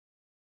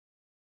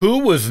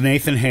Who was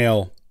Nathan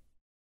Hale?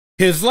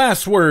 His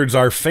last words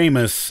are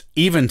famous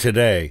even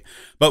today,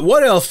 but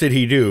what else did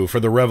he do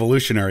for the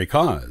revolutionary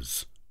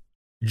cause?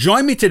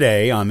 Join me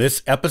today on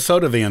this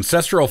episode of the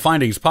Ancestral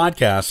Findings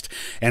podcast,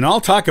 and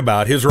I'll talk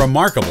about his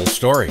remarkable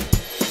story.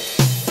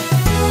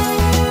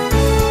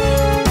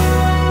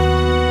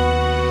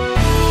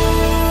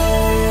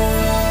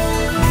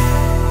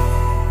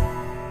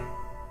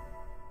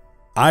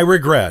 I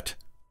regret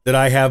that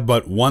I have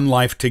but one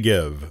life to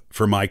give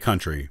for my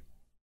country.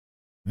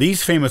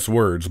 These famous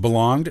words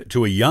belonged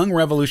to a young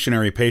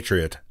revolutionary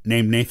patriot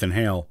named Nathan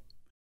Hale,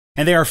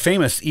 and they are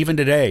famous even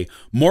today,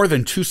 more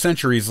than 2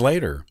 centuries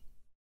later.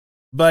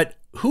 But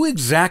who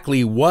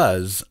exactly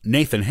was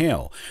Nathan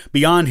Hale,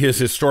 beyond his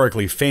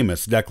historically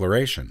famous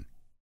declaration?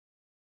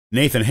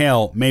 Nathan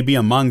Hale may be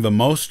among the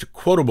most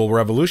quotable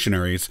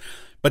revolutionaries,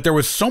 but there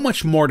was so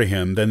much more to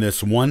him than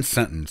this one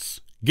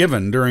sentence,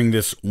 given during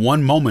this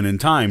one moment in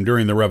time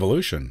during the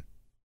Revolution.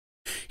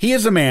 He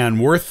is a man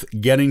worth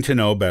getting to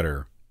know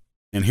better.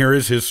 And here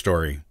is his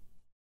story.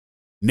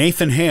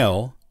 Nathan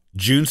Hale,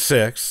 June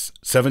 6,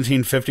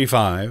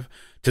 1755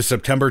 to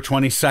September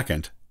 22,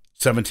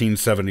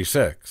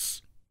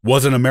 1776,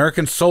 was an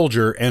American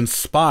soldier and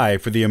spy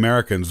for the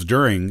Americans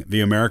during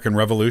the American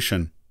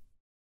Revolution.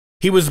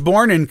 He was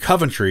born in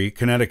Coventry,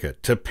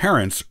 Connecticut, to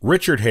parents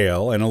Richard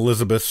Hale and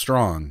Elizabeth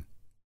Strong.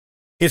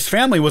 His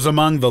family was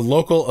among the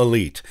local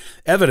elite,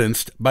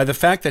 evidenced by the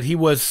fact that he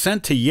was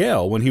sent to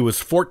Yale when he was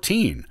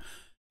 14.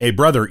 A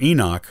brother,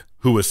 Enoch,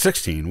 who was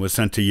 16, was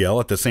sent to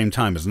Yale at the same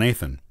time as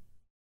Nathan.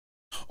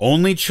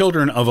 Only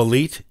children of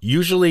elite,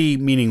 usually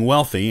meaning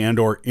wealthy and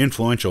or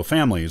influential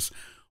families,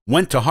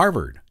 went to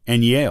Harvard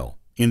and Yale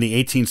in the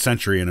 18th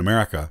century in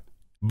America,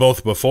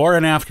 both before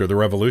and after the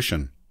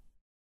Revolution.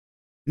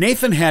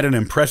 Nathan had an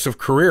impressive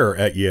career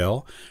at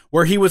Yale,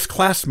 where he was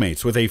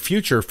classmates with a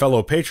future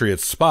fellow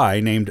Patriots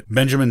spy named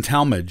Benjamin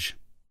Talmadge.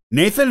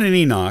 Nathan and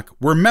Enoch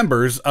were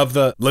members of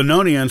the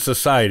Linnean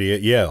Society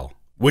at Yale,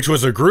 which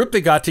was a group that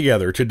got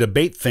together to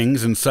debate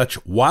things in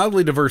such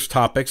wildly diverse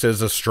topics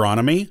as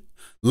astronomy,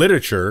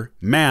 literature,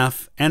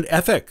 math, and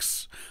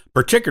ethics,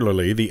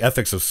 particularly the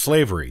ethics of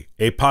slavery,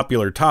 a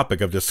popular topic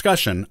of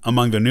discussion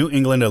among the New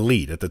England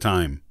elite at the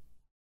time.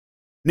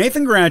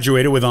 Nathan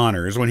graduated with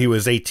honors when he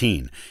was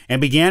 18 and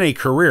began a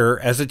career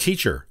as a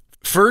teacher,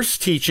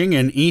 first teaching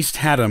in East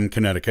Haddam,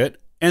 Connecticut,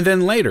 and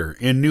then later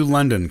in New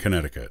London,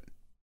 Connecticut.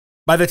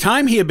 By the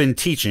time he had been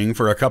teaching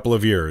for a couple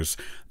of years,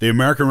 the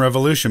American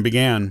Revolution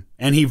began,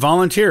 and he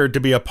volunteered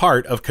to be a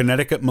part of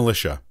Connecticut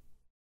militia.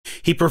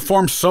 He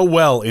performed so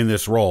well in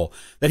this role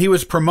that he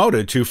was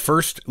promoted to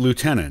first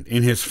lieutenant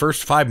in his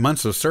first 5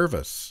 months of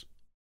service.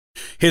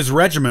 His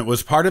regiment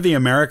was part of the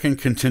American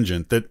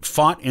contingent that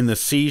fought in the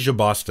siege of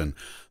Boston,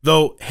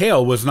 though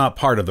Hale was not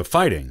part of the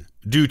fighting,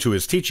 due to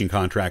his teaching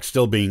contract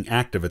still being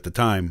active at the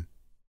time.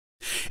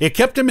 It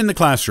kept him in the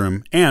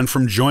classroom and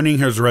from joining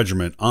his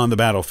regiment on the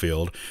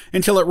battlefield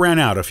until it ran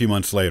out a few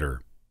months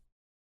later.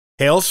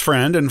 Hale's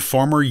friend and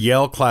former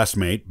Yale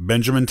classmate,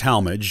 Benjamin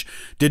Talmadge,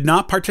 did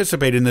not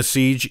participate in the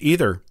siege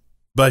either,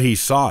 but he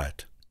saw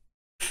it.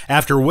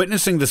 After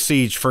witnessing the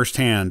siege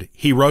firsthand,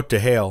 he wrote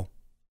to Hale.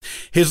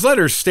 His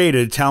letter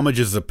stated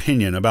Talmadge's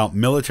opinion about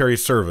military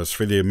service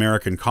for the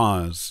American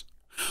cause.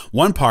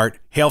 One part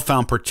Hale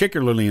found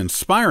particularly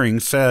inspiring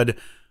said,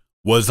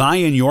 "Was I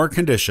in your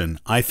condition,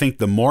 I think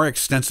the more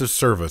extensive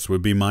service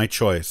would be my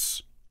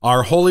choice.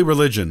 Our holy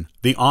religion,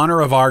 the honor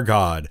of our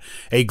God,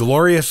 a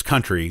glorious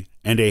country,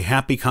 and a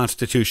happy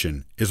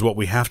constitution is what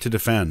we have to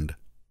defend."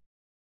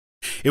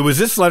 It was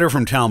this letter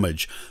from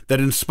Talmadge that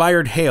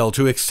inspired Hale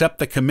to accept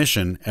the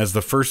commission as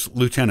the first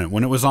lieutenant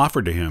when it was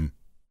offered to him.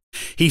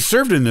 He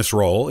served in this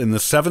role in the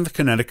 7th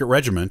Connecticut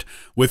Regiment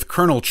with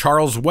Colonel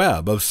Charles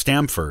Webb of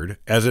Stamford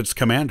as its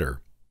commander.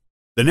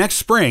 The next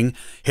spring,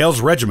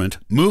 Hale's regiment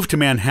moved to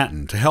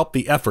Manhattan to help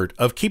the effort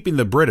of keeping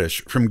the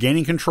British from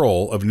gaining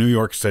control of New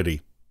York City.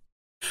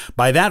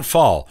 By that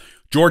fall,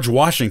 George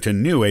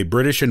Washington knew a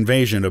British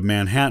invasion of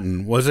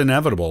Manhattan was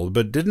inevitable,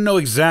 but didn't know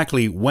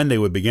exactly when they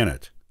would begin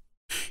it.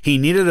 He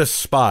needed a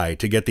spy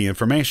to get the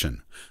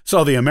information,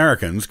 so the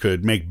Americans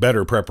could make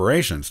better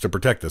preparations to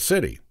protect the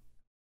city.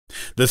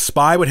 The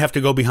spy would have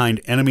to go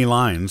behind enemy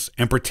lines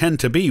and pretend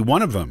to be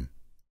one of them.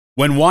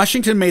 When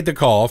Washington made the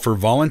call for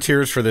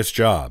volunteers for this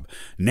job,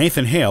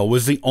 Nathan Hale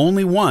was the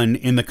only one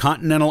in the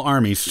Continental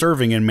Army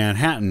serving in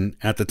Manhattan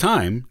at the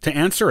time to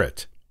answer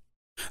it.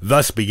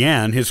 Thus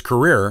began his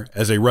career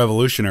as a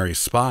revolutionary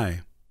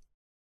spy.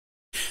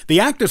 The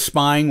act of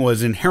spying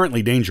was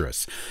inherently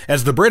dangerous,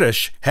 as the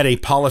British had a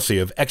policy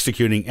of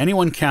executing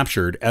anyone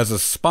captured as a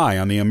spy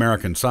on the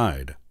American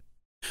side.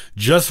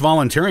 Just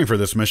volunteering for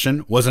this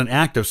mission was an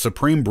act of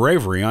supreme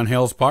bravery on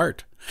Hale's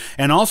part,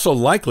 and also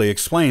likely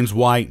explains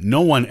why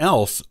no one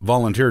else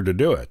volunteered to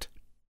do it.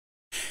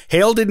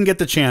 Hale didn't get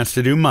the chance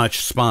to do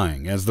much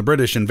spying as the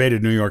British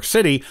invaded New York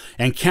City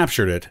and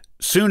captured it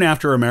soon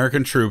after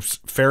American troops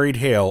ferried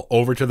Hale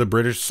over to the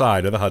British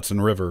side of the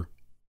Hudson River.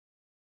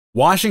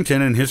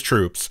 Washington and his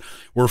troops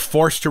were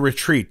forced to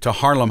retreat to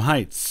Harlem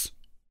Heights.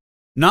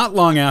 Not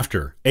long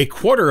after, a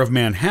quarter of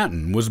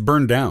Manhattan was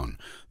burned down,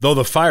 though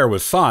the fire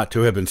was thought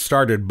to have been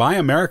started by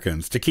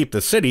Americans to keep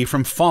the city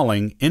from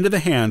falling into the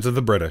hands of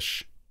the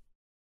British.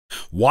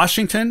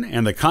 Washington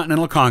and the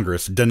Continental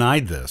Congress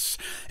denied this,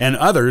 and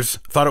others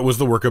thought it was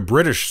the work of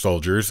British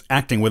soldiers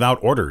acting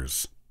without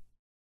orders.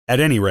 At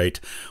any rate,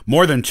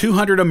 more than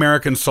 200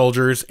 American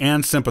soldiers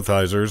and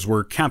sympathizers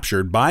were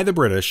captured by the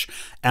British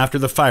after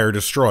the fire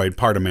destroyed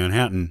part of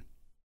Manhattan.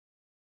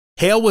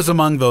 Hale was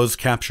among those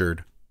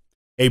captured.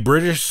 A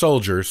British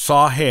soldier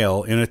saw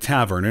Hale in a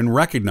tavern and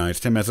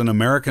recognized him as an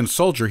American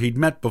soldier he'd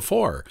met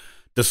before,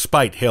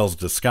 despite Hale's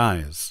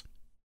disguise.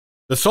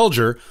 The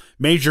soldier,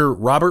 Major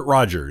Robert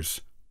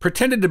Rogers,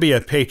 pretended to be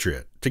a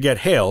patriot to get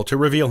Hale to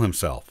reveal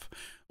himself,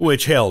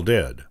 which Hale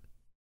did.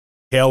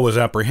 Hale was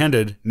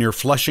apprehended near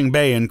Flushing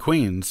Bay in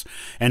Queens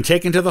and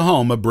taken to the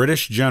home of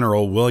British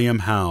General William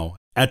Howe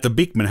at the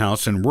Beekman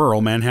House in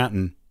rural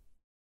Manhattan.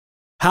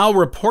 Howe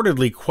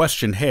reportedly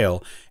questioned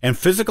Hale, and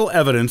physical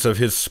evidence of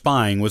his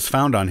spying was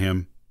found on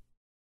him.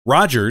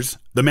 Rogers,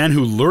 the man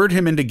who lured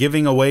him into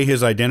giving away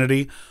his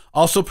identity,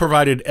 also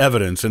provided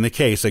evidence in the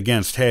case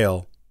against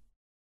Hale.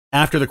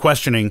 After the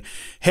questioning,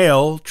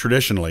 Hale,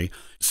 traditionally,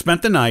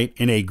 spent the night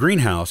in a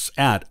greenhouse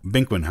at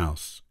Beekman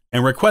House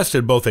and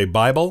requested both a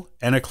Bible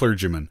and a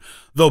clergyman,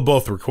 though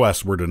both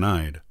requests were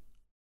denied.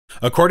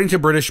 According to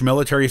British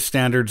military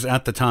standards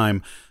at the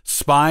time,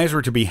 spies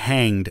were to be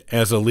hanged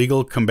as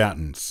illegal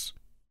combatants.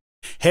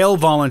 Hale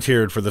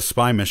volunteered for the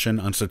spy mission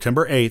on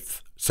September 8,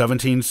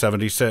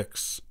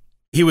 1776.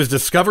 He was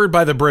discovered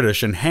by the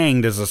British and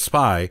hanged as a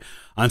spy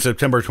on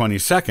September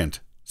 22,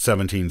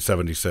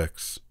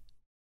 1776.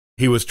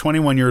 He was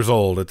 21 years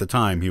old at the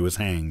time he was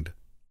hanged.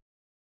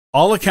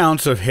 All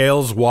accounts of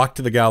Hale's walk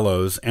to the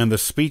gallows and the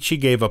speech he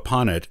gave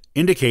upon it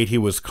indicate he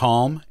was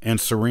calm and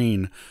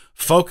serene,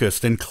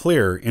 focused and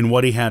clear in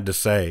what he had to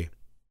say.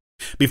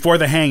 Before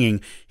the hanging,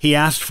 he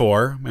asked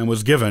for and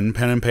was given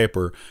pen and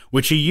paper,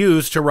 which he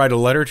used to write a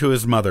letter to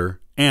his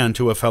mother and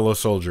to a fellow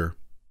soldier.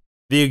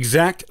 The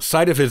exact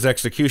site of his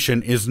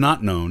execution is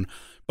not known,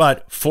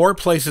 but 4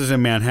 places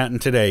in Manhattan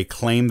today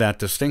claim that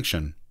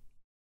distinction.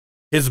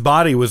 His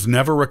body was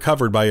never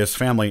recovered by his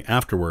family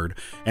afterward,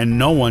 and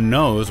no one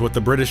knows what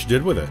the British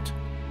did with it.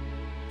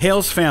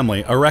 Hale's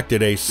family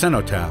erected a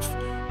cenotaph,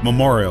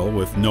 memorial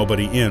with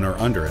nobody in or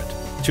under it,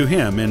 to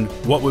him in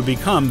what would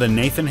become the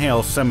Nathan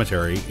Hale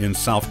Cemetery in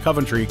South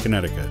Coventry,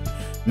 Connecticut,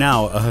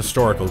 now a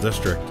historical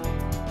district.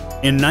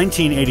 In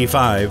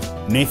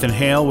 1985, Nathan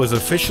Hale was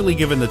officially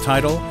given the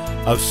title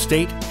of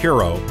State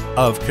Hero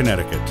of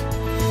Connecticut.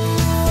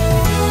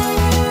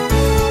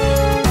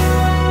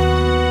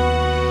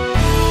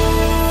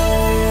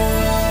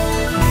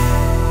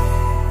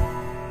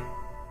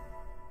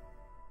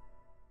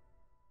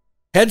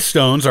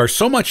 Headstones are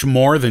so much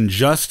more than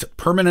just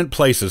permanent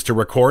places to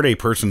record a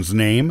person's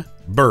name,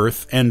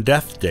 birth, and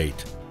death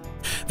date.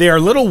 They are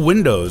little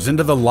windows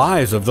into the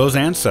lives of those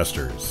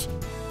ancestors.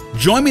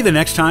 Join me the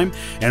next time,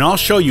 and I'll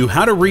show you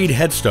how to read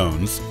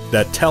headstones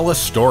that tell a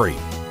story.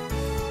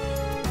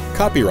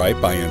 Copyright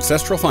by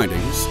Ancestral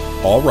Findings,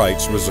 all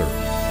rights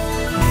reserved.